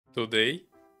Today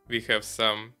we have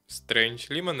some strange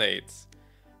lemonades.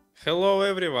 Hello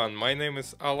everyone, my name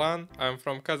is Alan, I'm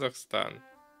from Kazakhstan.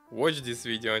 Watch this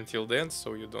video until the end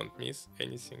so you don't miss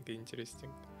anything interesting.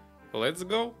 Let's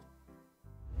go!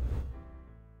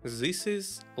 This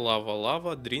is Lava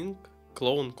Lava drink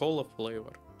clone cola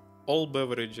flavor. All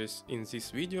beverages in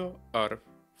this video are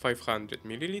 500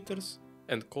 milliliters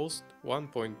and cost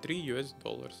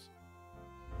 $1.3.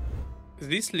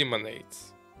 These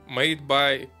lemonades made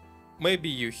by, maybe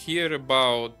you hear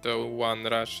about one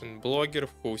Russian blogger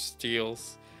who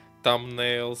steals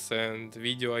thumbnails and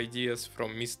video ideas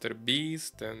from Mr.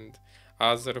 Beast and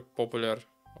other popular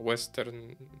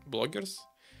Western bloggers.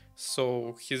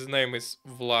 So his name is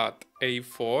Vlad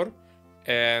A4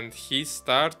 and he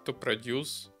started to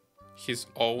produce his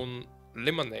own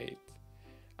lemonade.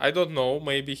 I don't know,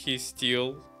 maybe he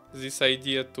steal this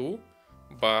idea too,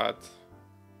 but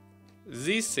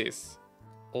this is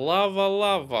Lava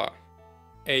Lava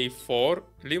A4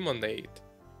 lemonade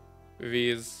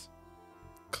with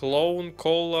clone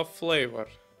cola flavor.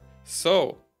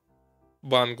 So,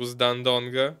 Bangus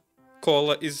Dandonga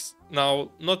cola is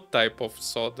now not type of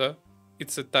soda,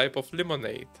 it's a type of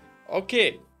lemonade.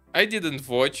 Okay, I didn't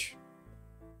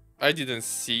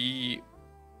see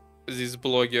these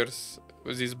blogger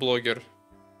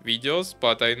videos,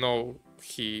 but I know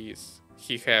he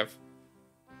have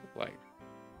like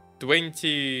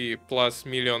 20 plus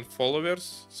million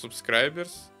followers,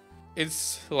 subscribers.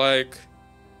 It's like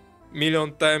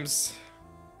million times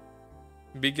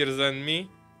bigger than me.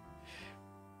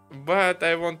 But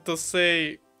I want to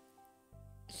say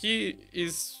he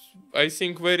is, I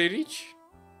think, very rich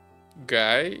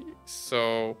guy.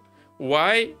 So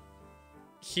why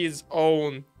his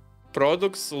own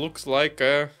products looks like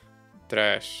a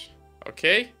trash?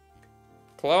 Okay,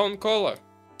 clown cola.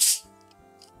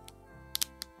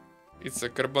 It's a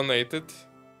carbonated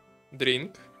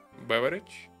drink,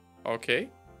 beverage.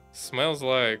 Okay, smells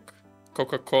like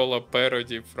Coca-Cola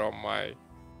parody from my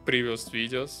previous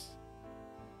videos.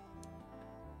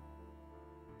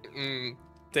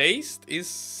 Taste is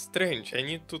strange. I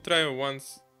need to try one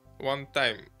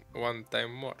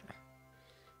time more.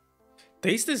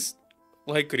 Taste is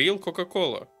like real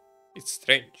Coca-Cola. It's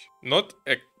strange. Not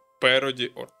a parody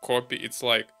or copy. It's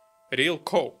like real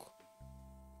Coke.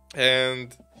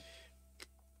 And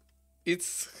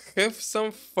it's have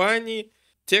some funny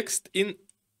text in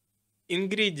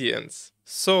ingredients.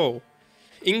 So,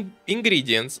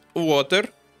 ingredients: water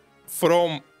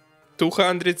from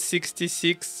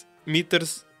 266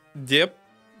 meters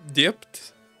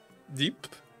depth,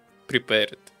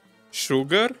 prepared.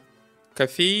 Sugar,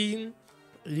 caffeine,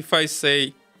 if I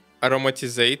say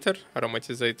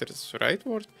aromatizer is the right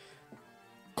word.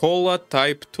 Cola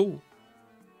type 2.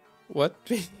 What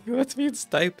means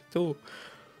type 2?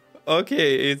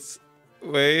 Okay, it's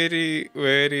very,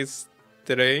 very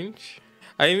strange.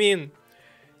 I mean,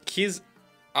 his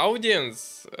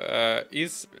audience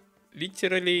is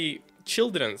literally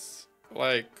children's,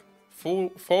 like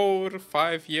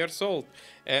 4-5 years old,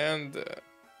 and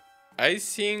I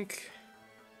think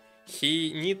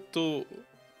he need to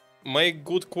make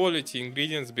good quality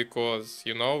ingredients because,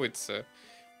 you know, it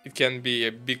can be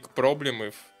a big problem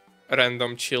if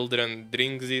random children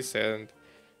drink this and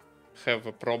have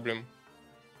a problem.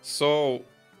 So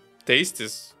taste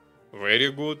is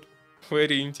very good,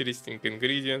 very interesting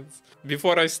ingredients.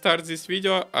 Before I start this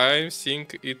video, I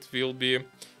think it will be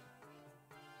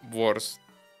worst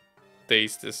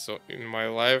tastes in my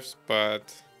life,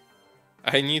 but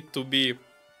I need to be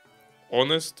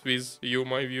honest with you,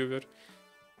 my viewer.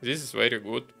 This is very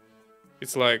good.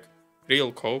 It's like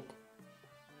real Coke.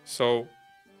 So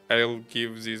I'll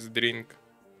give this drink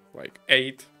like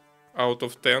 8 out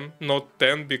of 10. Not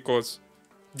 10 because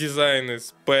design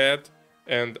is bad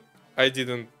and I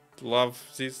didn't love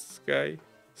this guy.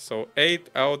 So 8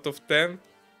 out of 10,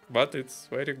 but it's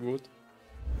very good.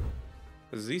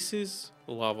 This is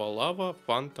Lava Lava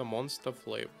Fanta Monster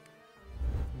flavor.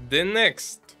 The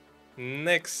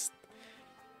next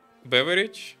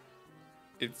beverage,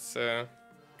 it's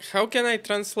how can I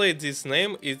translate this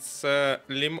name? It's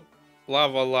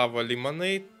Lava Lava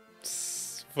lemonade.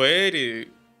 It's very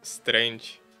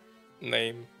strange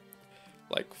name,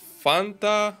 like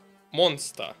Fanta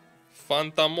Monster,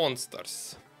 Fanta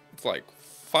Monsters. It's like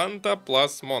Fanta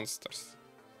plus monsters.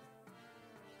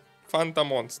 Fanta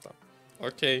Monster.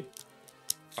 Okay,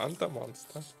 Fanta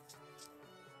Monster.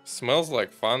 Smells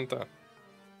like Fanta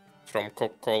from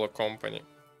Coca-Cola company.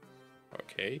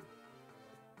 Okay.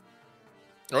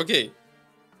 Okay,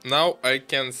 now I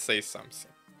can say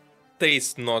something.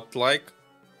 Tastes not like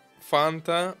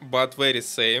Fanta, but very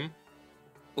same.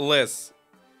 Less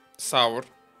sour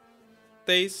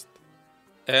taste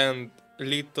and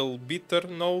little bitter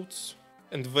notes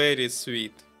and very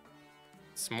sweet.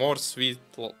 It's more sweet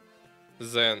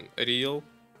than real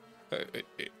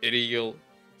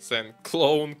than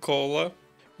clone cola,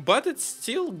 but it's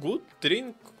still good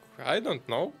drink. I don't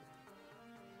know.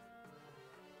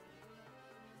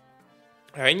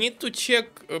 I need to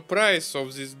check price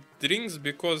of these drinks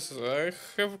because I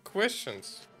have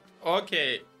questions.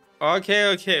 Okay.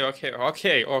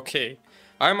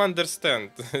 I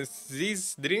understand.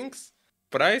 These drinks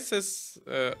prices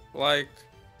like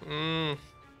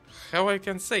how I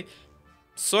can say.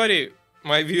 Sorry,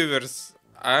 my viewers.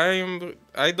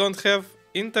 I don't have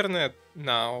internet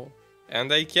now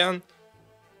and I can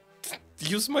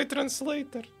use my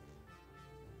translator.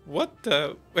 What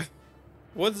the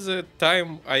what's the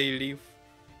time I live?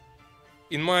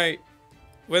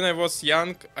 When I was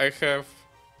young, I have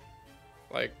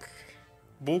like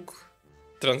book,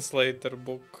 translator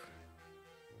book.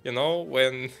 You know,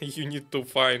 when you need to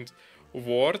find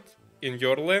word in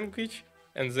your language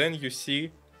and then you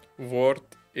see word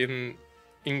in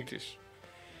English.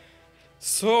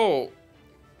 So,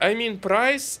 I mean,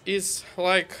 price is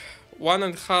like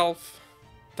 1.5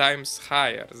 times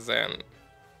higher than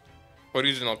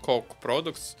original Coke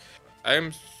products.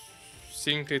 I'm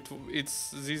think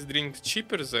it's this drink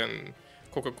cheaper than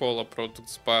Coca-Cola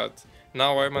products, but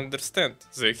now I understand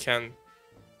they can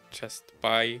just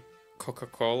buy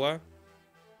Coca-Cola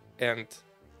and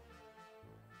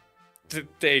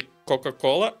take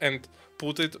Coca-Cola and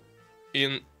put it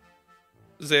in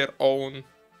their own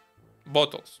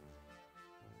bottles.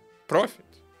 Profit.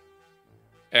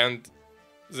 And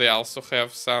they also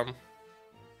have some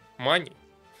money.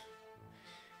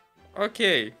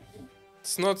 Okay,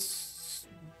 it's not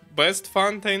best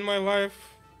Fanta in my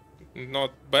life,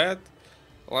 not bad,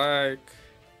 like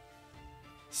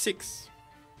 6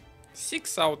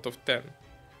 out of 10.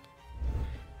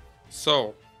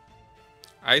 So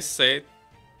I said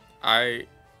I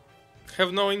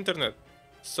have no internet,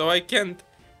 so I can't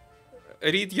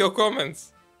read your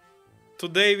comments.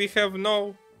 Today we have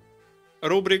no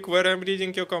rubric where I'm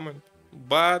reading your comment,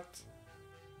 but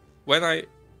when I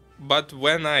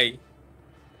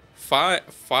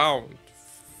found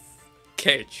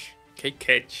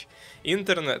catch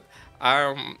internet,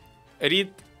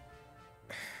 read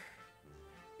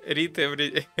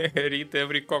every read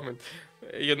every comment.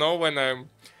 You know, when I'm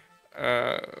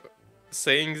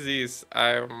saying this,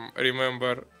 I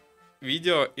remember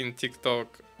video in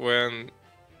TikTok when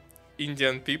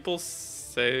Indian people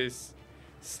says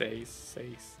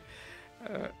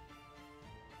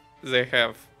they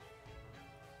have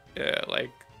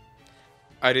like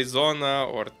Arizona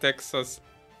or Texas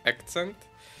accent.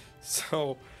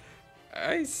 So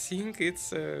I think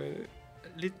it's a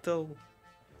little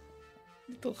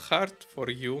hard for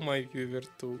you, my viewer,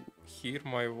 to hear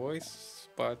my voice,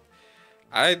 but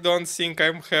I don't think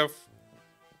I have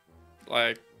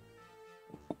like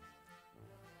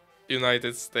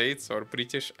United States or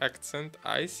British accent.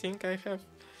 I think I have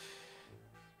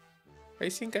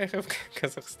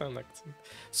Kazakhstan accent.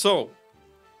 So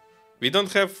we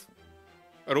don't have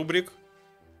a rubric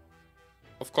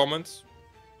of comments.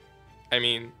 I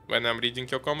mean, when I'm reading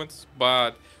your comments,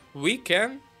 but we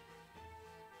can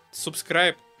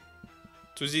subscribe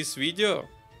to this video,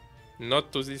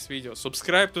 not to this video.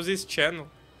 Subscribe to this channel,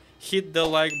 hit the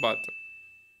like button,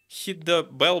 hit the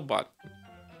bell button,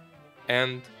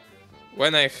 and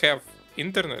when I have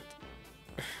internet,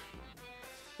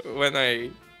 when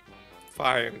I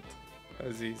find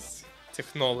this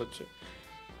technology,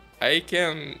 I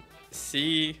can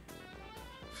see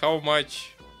how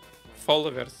much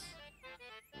followers,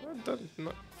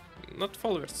 not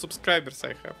followers, subscribers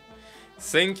I have.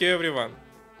 Thank you, everyone.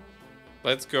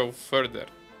 Let's go further.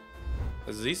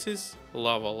 This is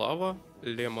lava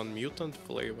lemon mutant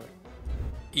flavor.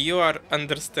 You are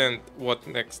understand what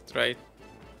next, right?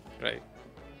 Right.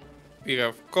 We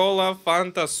have cola,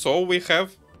 Fanta, so we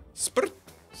have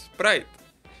Sprite.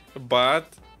 But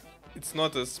it's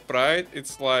not a Sprite,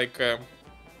 it's like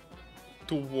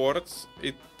 2 words.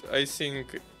 I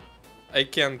think I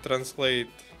can't translate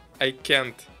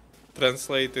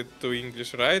it to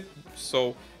English, right?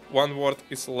 So one word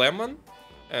is lemon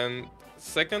and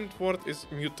second word is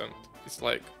mutant. It's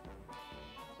like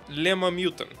lemon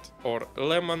mutant or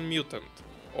lemon mutant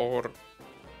or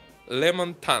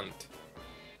lemon tant.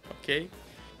 Okay?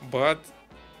 But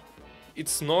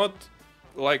it's not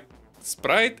like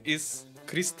Sprite is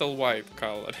crystal white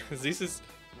color. This is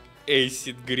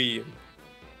acid green.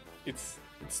 It's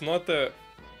not a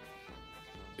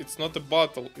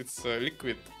bottle, it's a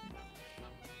liquid.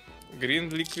 Green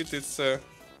liquid, it's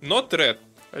not red.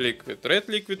 liquid. Red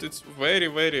liquid, it's very,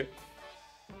 very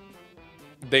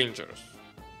dangerous.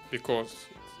 Because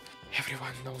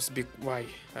everyone knows why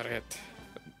red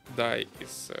dye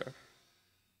is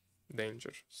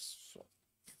dangerous. So,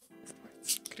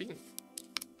 it's green.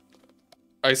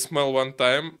 I smell one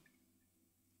time,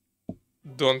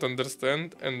 don't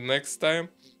understand, and next time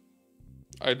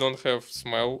I don't have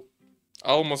smell.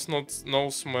 Almost no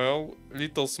smell,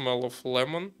 little smell of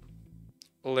lemon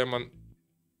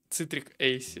citric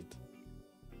acid.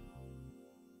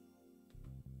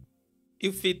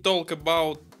 If we talk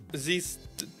about these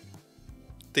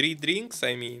three drinks,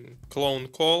 I mean Clone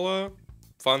Cola,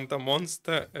 Fanta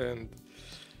Monster, and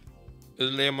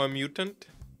Lemon Mutant.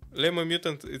 Lemon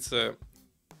Mutant, it's a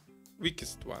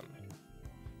weakest one.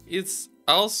 It's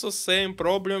also same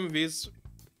problem with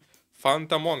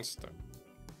Fanta Monster.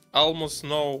 Almost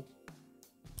no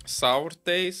sour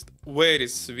taste, very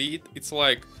sweet. It's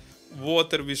like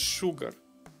water with sugar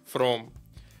from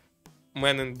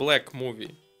Man in Black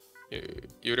movie.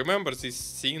 You remember this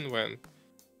scene when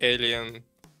alien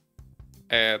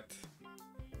add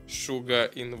sugar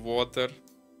in water?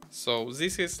 So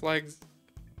this is like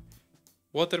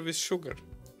water with sugar.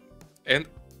 And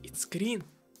it's green.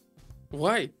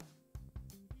 Why?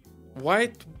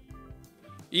 White.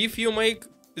 If you make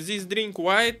this drink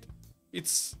white,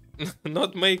 it's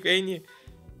not make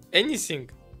anything.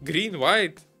 Green,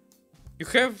 white. You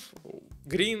have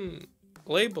green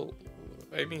label.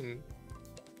 I mean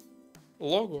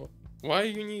logo. Why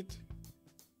you need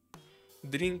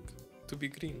drink to be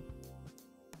green?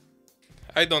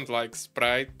 I don't like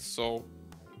Sprite, so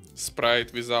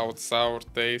Sprite without sour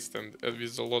taste and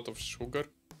with a lot of sugar.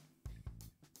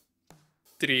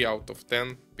 3 out of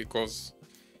 10 because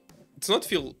it's not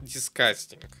feel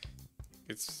disgusting.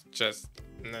 It's just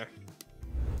nah.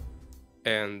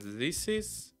 And this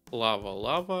is Lava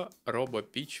Lava Robo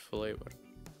Peach flavor.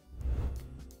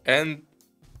 And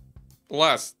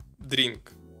last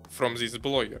drink from this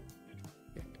blogger.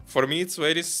 For me it's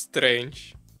very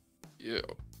strange.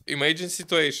 Imagine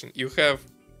situation. You have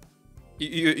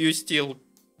you steal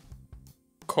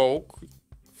Coke,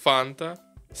 Fanta,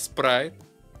 Sprite,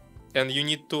 and you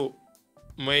need to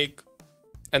make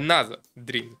another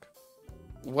drink.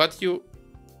 What you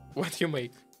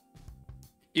make?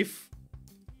 If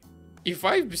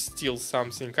I steal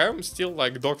something, I'm still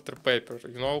like Dr. Pepper,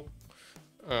 you know.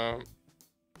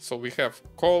 So we have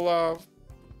cola,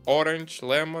 orange,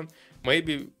 lemon.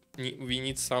 Maybe we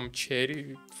need some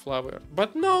cherry flavor,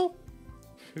 but no,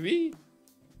 we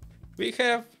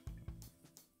have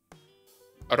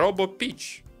a Robo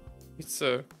Peach. It's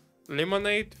a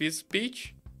lemonade with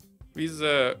peach with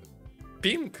a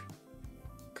pink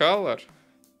color.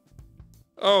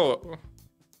 Oh,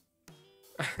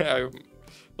 I'm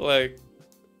like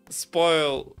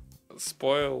spoil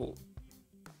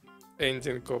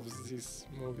ending of this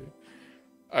movie.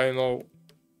 I know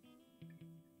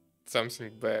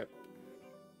something bad.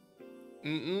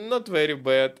 Not very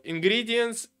bad.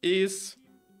 Ingredients is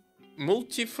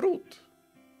multi-fruit.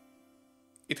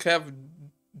 It have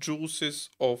juices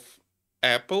of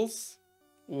apples,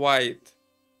 white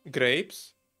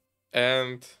grapes,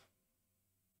 and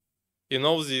you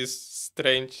know this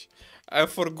strange. I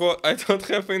forgot. I don't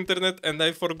have internet, and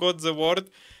I forgot the word.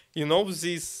 You know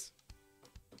this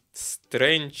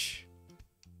strange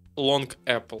long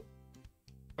apple.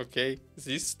 Okay,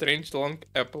 this strange long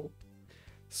apple.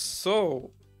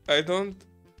 So I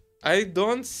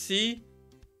don't see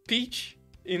peach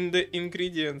in the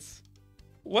ingredients.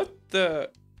 What the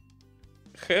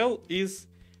hell is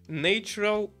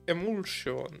natural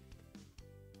emulsion?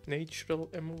 Natural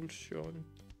emulsion.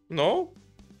 No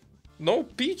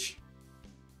peach.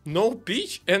 No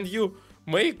peach, and you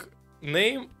make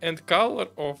name and color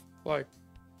of like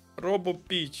Robo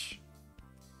Peach.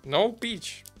 No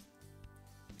peach.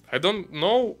 I don't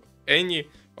know any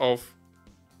of,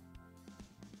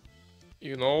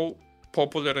 you know,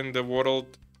 popular in the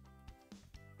world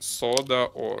soda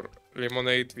or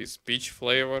lemonade with peach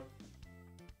flavor.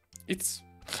 It's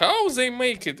how they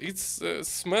make it. It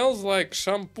smells like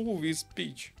shampoo with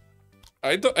peach.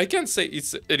 I can't say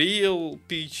it's real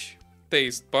peach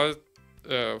taste, but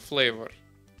flavor,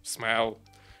 smell,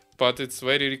 but it's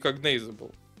very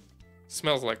recognizable.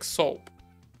 Smells like soap.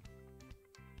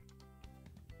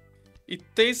 It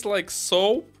tastes like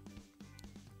soap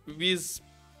with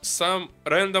some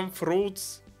random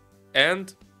fruits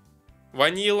and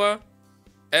vanilla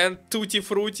and tutti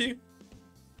frutti.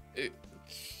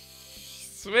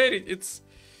 It's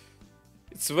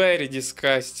very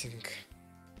disgusting.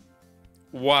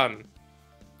 1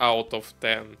 out of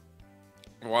 10.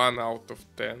 1 out of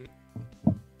 10.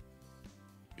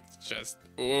 It's just,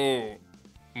 oh,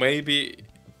 Maybe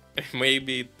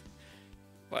maybe it,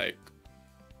 like,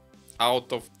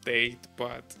 out of date,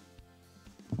 but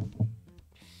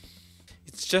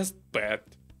it's just bad.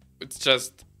 It's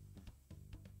just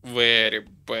very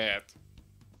bad.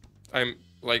 I'm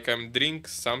drink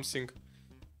something,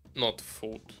 not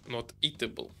food, not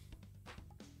eatable.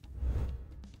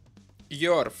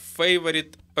 Your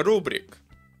favorite rubric,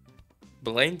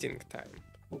 blending time.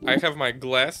 I have my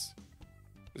glass,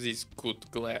 this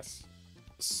good glass.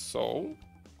 So,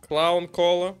 clown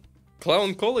cola.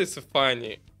 Clown cola is a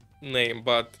funny name,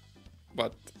 but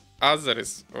other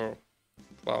is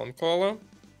clown cola.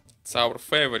 It's our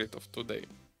favorite of today.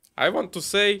 I want to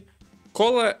say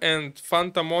cola and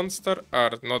Fanta Monster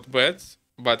are not bad,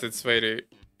 but it's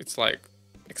like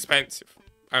expensive.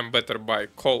 I'm better buy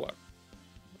cola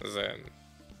than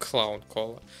clown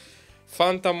cola.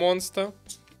 Fanta Monster,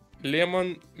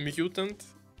 lemon mutant,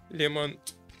 lemon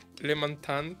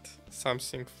tant,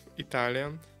 something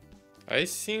Italian. I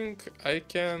think I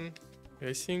can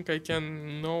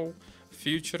know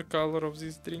future color of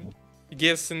this drink.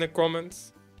 Guess in the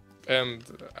comments. And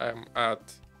I'm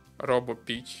at Robo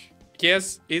Peach.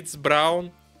 Yes, it's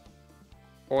brown.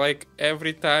 Like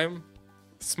every time.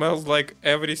 Smells like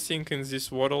everything in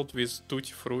this world with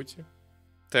tutti frutti.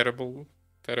 Terrible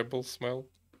smell.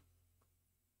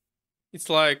 It's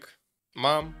like,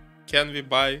 Mom, can we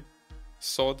buy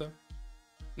soda?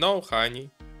 No, honey.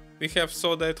 We have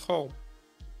soda at home.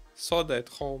 Soda at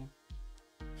home.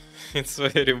 It's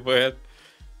very bad.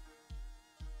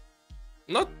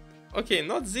 Not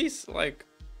this, like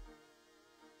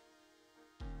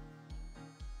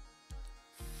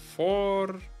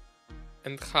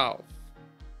 4.5.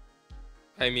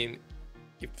 I mean,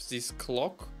 if this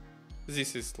clock,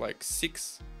 this is like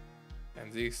 6,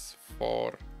 and this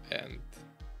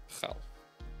 4.5.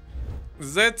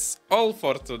 That's all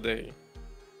for today.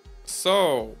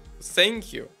 So,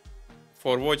 thank you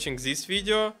for watching this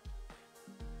video.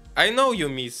 I know you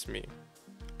miss me.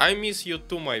 I miss you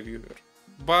too, my viewer.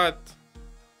 But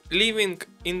living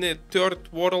in a third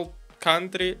world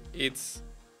country, it's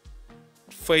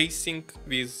facing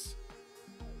with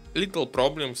little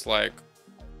problems like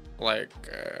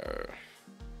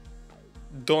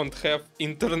don't have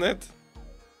internet.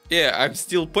 Yeah, I'm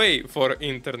still pay for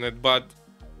internet, but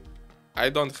I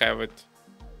don't have it.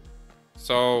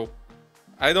 So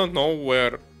I don't know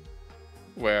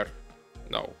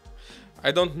no.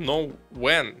 I don't know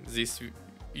when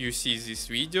you see this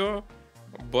video,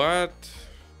 but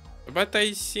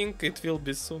I think it will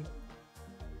be soon.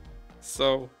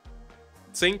 So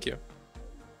thank you.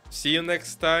 See you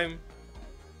next time.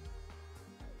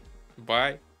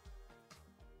 Bye.